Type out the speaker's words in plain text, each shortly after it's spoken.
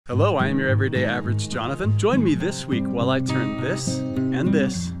Hello, I am your everyday average Jonathan. Join me this week while I turn this and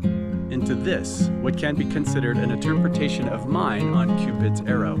this into this, what can be considered an interpretation of mine on Cupid's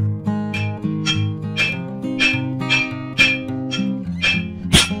arrow.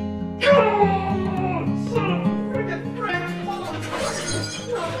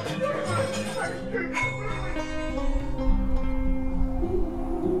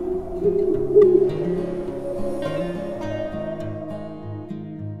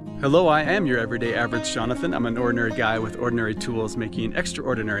 Hello, I am your everyday average Jonathan. I'm an ordinary guy with ordinary tools making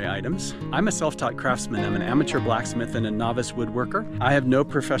extraordinary items. I'm a self-taught craftsman. I'm an amateur blacksmith and a novice woodworker. I have no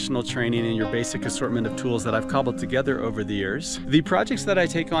professional training in your basic assortment of tools that I've cobbled together over the years. The projects that I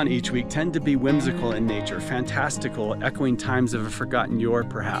take on each week tend to be whimsical in nature, fantastical, echoing times of a forgotten yore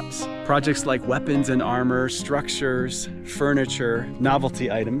perhaps. Projects like weapons and armor, structures, furniture,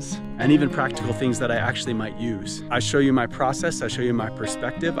 novelty items, and even practical things that I actually might use. I show you my process, I show you my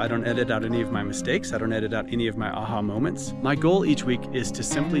perspective. I don't edit out any of my mistakes. I don't edit out any of my aha moments. My goal each week is to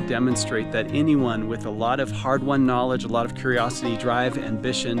simply demonstrate that anyone with a lot of hard-won knowledge, a lot of curiosity, drive,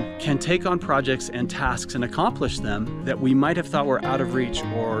 ambition, can take on projects and tasks and accomplish them that we might have thought were out of reach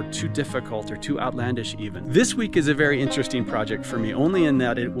or too difficult or too outlandish even. This week is a very interesting project for me, only in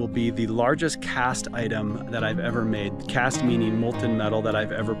that it will be the largest cast item that I've ever made. Cast meaning molten metal that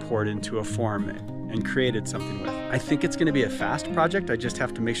I've ever poured into a form and created something with. I think it's going to be a fast project. I just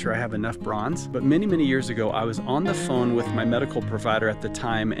have to make sure I have enough bronze. But many, many years ago, I was on the phone with my medical provider at the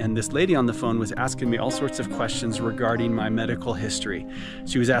time, and this lady on the phone was asking me all sorts of questions regarding my medical history.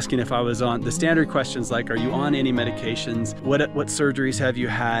 She was asking if I was on the standard questions like, are you on any medications? What surgeries have you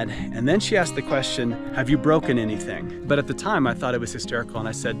had? And then she asked the question, have you broken anything? But at the time, I thought it was hysterical, and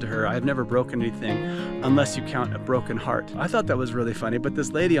I said to her, I have never broken anything unless you count a broken heart. I thought that was really funny, but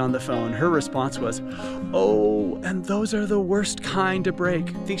this lady on the phone, her response was, oh, and those are the worst kind to break.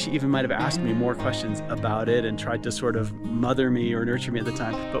 I think she even might have asked me more questions about it and tried to sort of mother me or nurture me at the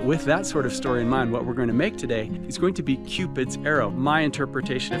time. But with that sort of story in mind, what we're going to make today is going to be Cupid's arrow, my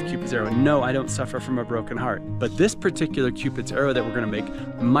interpretation of Cupid's arrow. No, I don't suffer from a broken heart. But this particular Cupid's arrow that we're going to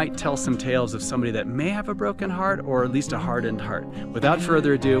make might tell some tales of somebody that may have a broken heart or at least a hardened heart. Without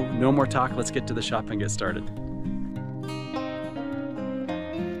further ado, no more talk, let's get to the shop and get started.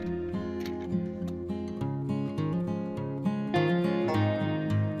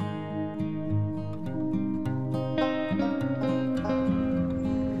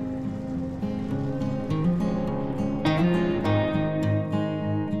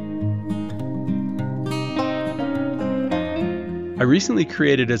 I recently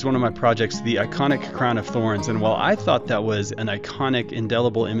created as one of my projects the iconic crown of thorns, and while I thought that was an iconic,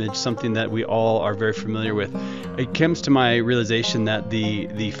 indelible image, something that we all are very familiar with, it comes to my realization that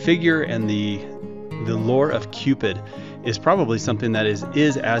the figure and the lore of Cupid is probably something that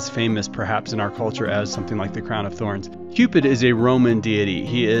is as famous perhaps in our culture as something like the crown of thorns. Cupid is a Roman deity.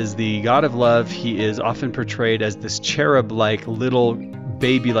 He is the god of love. He is often portrayed as this cherub-like little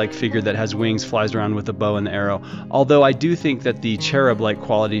baby-like figure that has wings, flies around with a bow and the arrow. Although I do think that the cherub-like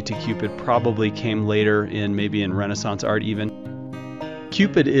quality to Cupid probably came later maybe in Renaissance art even.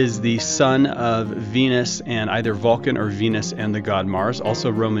 Cupid is the son of Venus and either Vulcan or Venus and the god Mars,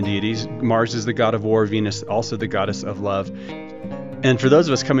 also Roman deities. Mars is the god of war, Venus also the goddess of love. And for those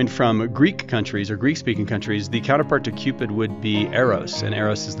of us coming from Greek countries or Greek-speaking countries, the counterpart to Cupid would be Eros, and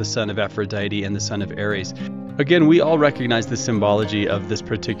Eros is the son of Aphrodite and the son of Ares. Again, we all recognize the symbology of this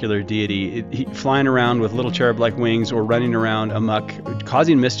particular deity, flying around with little cherub-like wings or running around amok,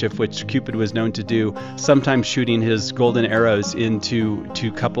 causing mischief, which Cupid was known to do, sometimes shooting his golden arrows into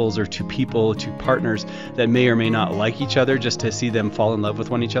couples or to people, to partners that may or may not like each other, just to see them fall in love with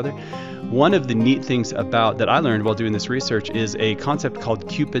one another. One of the neat things that I learned while doing this research is a concept called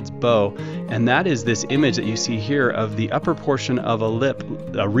Cupid's bow, and that is this image that you see here of the upper portion of a lip,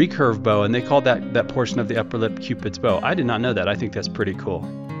 a recurve bow, and they call that portion of the upper lip Cupid's bow. I did not know that. I think that's pretty cool.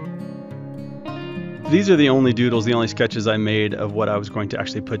 These are the only doodles, the only sketches I made of what I was going to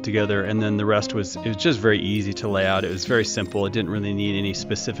actually put together, and then the rest was just very easy to lay out. It was very simple. It didn't really need any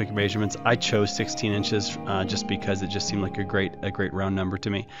specific measurements. I chose 16 inches just because it just seemed like a great round number to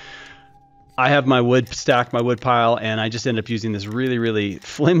me. I have my wood stack, my wood pile, and I just ended up using this really, really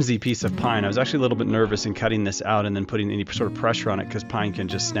flimsy piece of pine. I was actually a little bit nervous in cutting this out and then putting any sort of pressure on it because pine can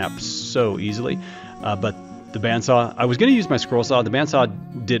just snap so easily. But the bandsaw, I was going to use my scroll saw. The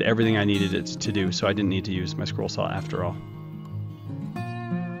bandsaw did everything I needed it to do, so I didn't need to use my scroll saw after all.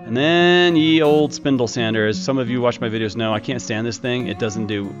 And then ye old spindle sander. As some of you watch my videos know, I can't stand this thing. It doesn't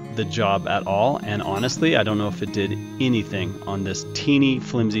do the job at all. And honestly, I don't know if it did anything on this teeny,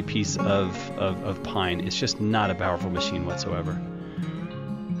 flimsy piece of pine. It's just not a powerful machine whatsoever.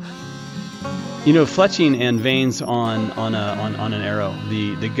 You know, fletching and veins on an arrow,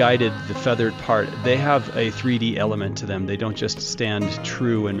 the guided, the feathered part, they have a 3D element to them. They don't just stand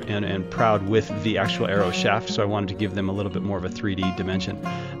true and proud with the actual arrow shaft, so I wanted to give them a little bit more of a 3D dimension.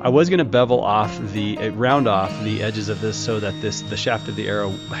 I was going to bevel off round off the edges of this so that the shaft of the arrow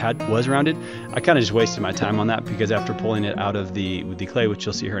was rounded. I kind of just wasted my time on that because after pulling it out of the clay, which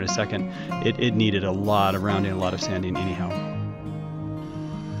you'll see here in a second, it needed a lot of rounding, a lot of sanding anyhow.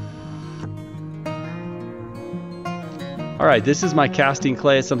 All right, this is my casting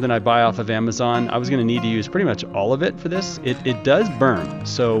clay. It's something I buy off of Amazon. I was going to need to use pretty much all of it for this. It does burn.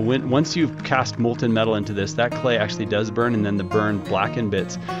 So once you've cast molten metal into this, that clay actually does burn, and then the burned blackened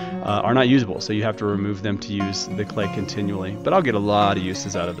bits are not usable. So you have to remove them to use the clay continually. But I'll get a lot of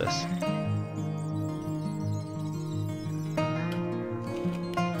uses out of this.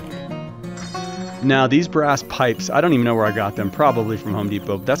 Now these brass pipes, I don't even know where I got them, probably from Home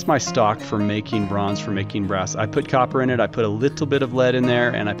Depot. That's my stock for making bronze, for making brass. I put copper in it, I put a little bit of lead in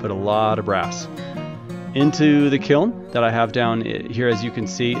there, and I put a lot of brass into the kiln that I have down here. As you can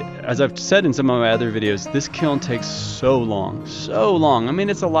see, as I've said in some of my other videos, this kiln takes so long. I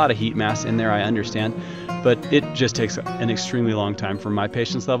mean, it's a lot of heat mass in there, I understand, but it just takes an extremely long time for my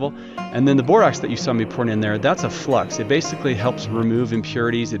patience level. And then the borax that you saw me pouring in there, that's a flux. It basically helps remove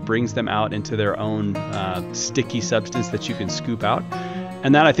impurities. It brings them out into their own sticky substance that you can scoop out.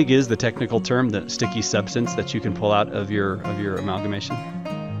 And that, I think, is the technical term, the sticky substance that you can pull out of your amalgamation.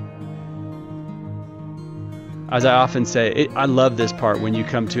 As I often say, I love this part when you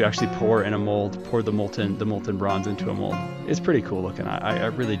come to actually pour in a mold, pour the molten bronze into a mold. It's pretty cool looking. I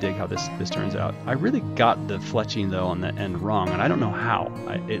really dig how this turns out. I really got the fletching though on the end wrong, and I don't know how.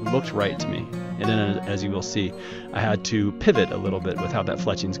 It looked right to me. And then, as you will see, I had to pivot a little bit with how that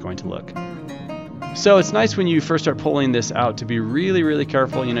fletching is going to look. So it's nice when you first start pulling this out to be really, really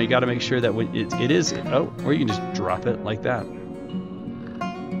careful. You know, you got to make sure that when it is, or you can just drop it like that.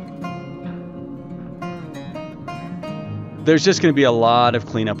 There's just going to be a lot of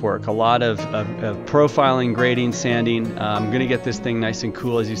cleanup work, a lot of profiling, grading, sanding. I'm going to get this thing nice and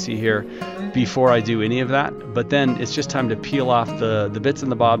cool, as you see here, before I do any of that. But then it's just time to peel off the bits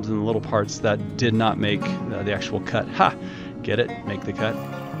and the bobs and the little parts that did not make the actual cut. Ha! Get it? Make the cut?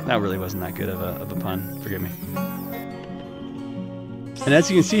 That really wasn't that good of a pun. Forgive me. And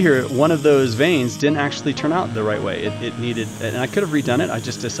as you can see here, one of those veins didn't actually turn out the right way. It needed, and I could have redone it. I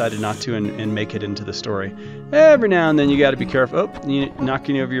just decided not to and make it into the story. Every now and then you got to be careful. Oh,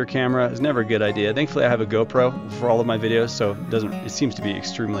 knocking over your camera is never a good idea. Thankfully I have a GoPro for all of my videos, so it seems to be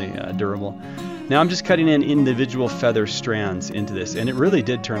extremely durable. Now I'm just cutting in individual feather strands into this, and it really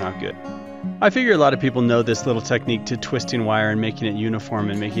did turn out good. I figure a lot of people know this little technique to twisting wire and making it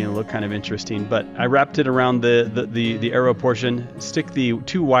uniform and making it look kind of interesting, but I wrapped it around the arrow portion, stick the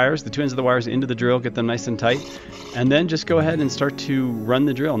two ends of the wires into the drill, get them nice and tight, and then just go ahead and start to run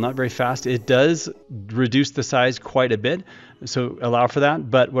the drill. Not very fast. It does reduce the size quite a bit, so allow for that.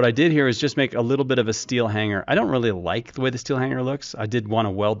 But what I did here is just make a little bit of a steel hanger. I don't really like the way the steel hanger looks. I did want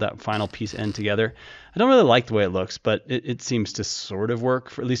to weld that final piece end together. I don't really like the way it looks, but it seems to sort of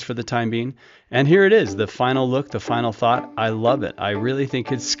work, at least for the time being. And here it is, the final look, the final thought. I love it. I really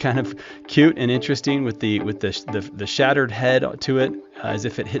think it's kind of cute and interesting with the shattered head to it, as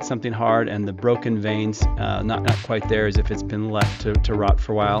if it hit something hard, and the broken veins not quite there, as if it's been left to rot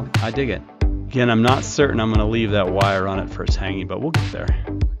for a while. I dig it. Again, I'm not certain I'm going to leave that wire on it for its hanging, but we'll get there.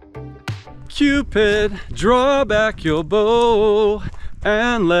 Cupid, draw back your bow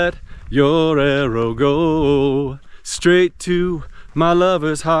and let your arrow go straight to my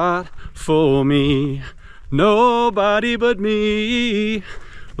lover's heart. For me, nobody but me.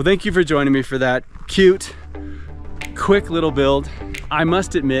 Well, thank you for joining me for that cute, quick little build. I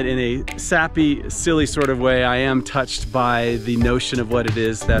must admit, in a sappy, silly sort of way, I am touched by the notion of what it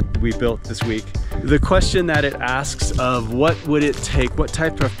is that we built this week. The question that it asks of what would it take, what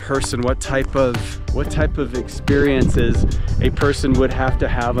type of person, what type of experiences a person would have to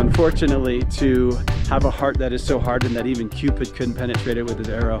have, unfortunately, to have a heart that is so hardened that even Cupid couldn't penetrate it with his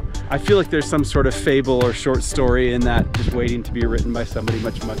arrow. I feel like there's some sort of fable or short story in that, just waiting to be written by somebody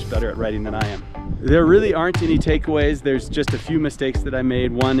much, much better at writing than I am. There really aren't any takeaways. There's just a few mistakes that I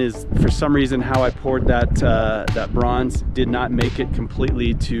made. One is, for some reason, how I poured that bronze did not make it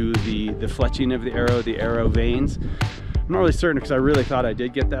completely to the fletching of the arrow veins. I'm not really certain, because I really thought I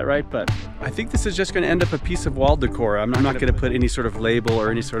did get that right, but I think this is just going to end up a piece of wall decor. I'm not going to put any sort of label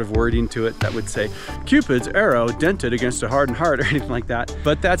or any sort of wording to it that would say Cupid's arrow dented against a hardened heart or anything like that.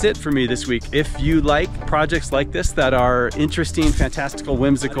 But that's it for me this week. If you like projects like this that are interesting, fantastical,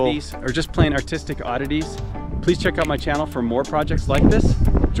 whimsical, or just plain artistic oddities, please check out my channel for more projects like this.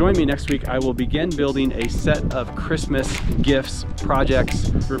 Join me next week. I will begin building a set of Christmas gifts, projects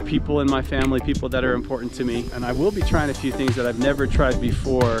for people in my family, people that are important to me. And I will be trying a few things that I've never tried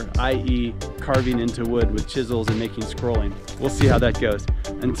before, i.e. carving into wood with chisels and making scrolling. We'll see how that goes.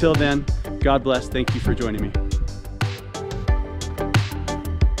 Until then, God bless. Thank you for joining me.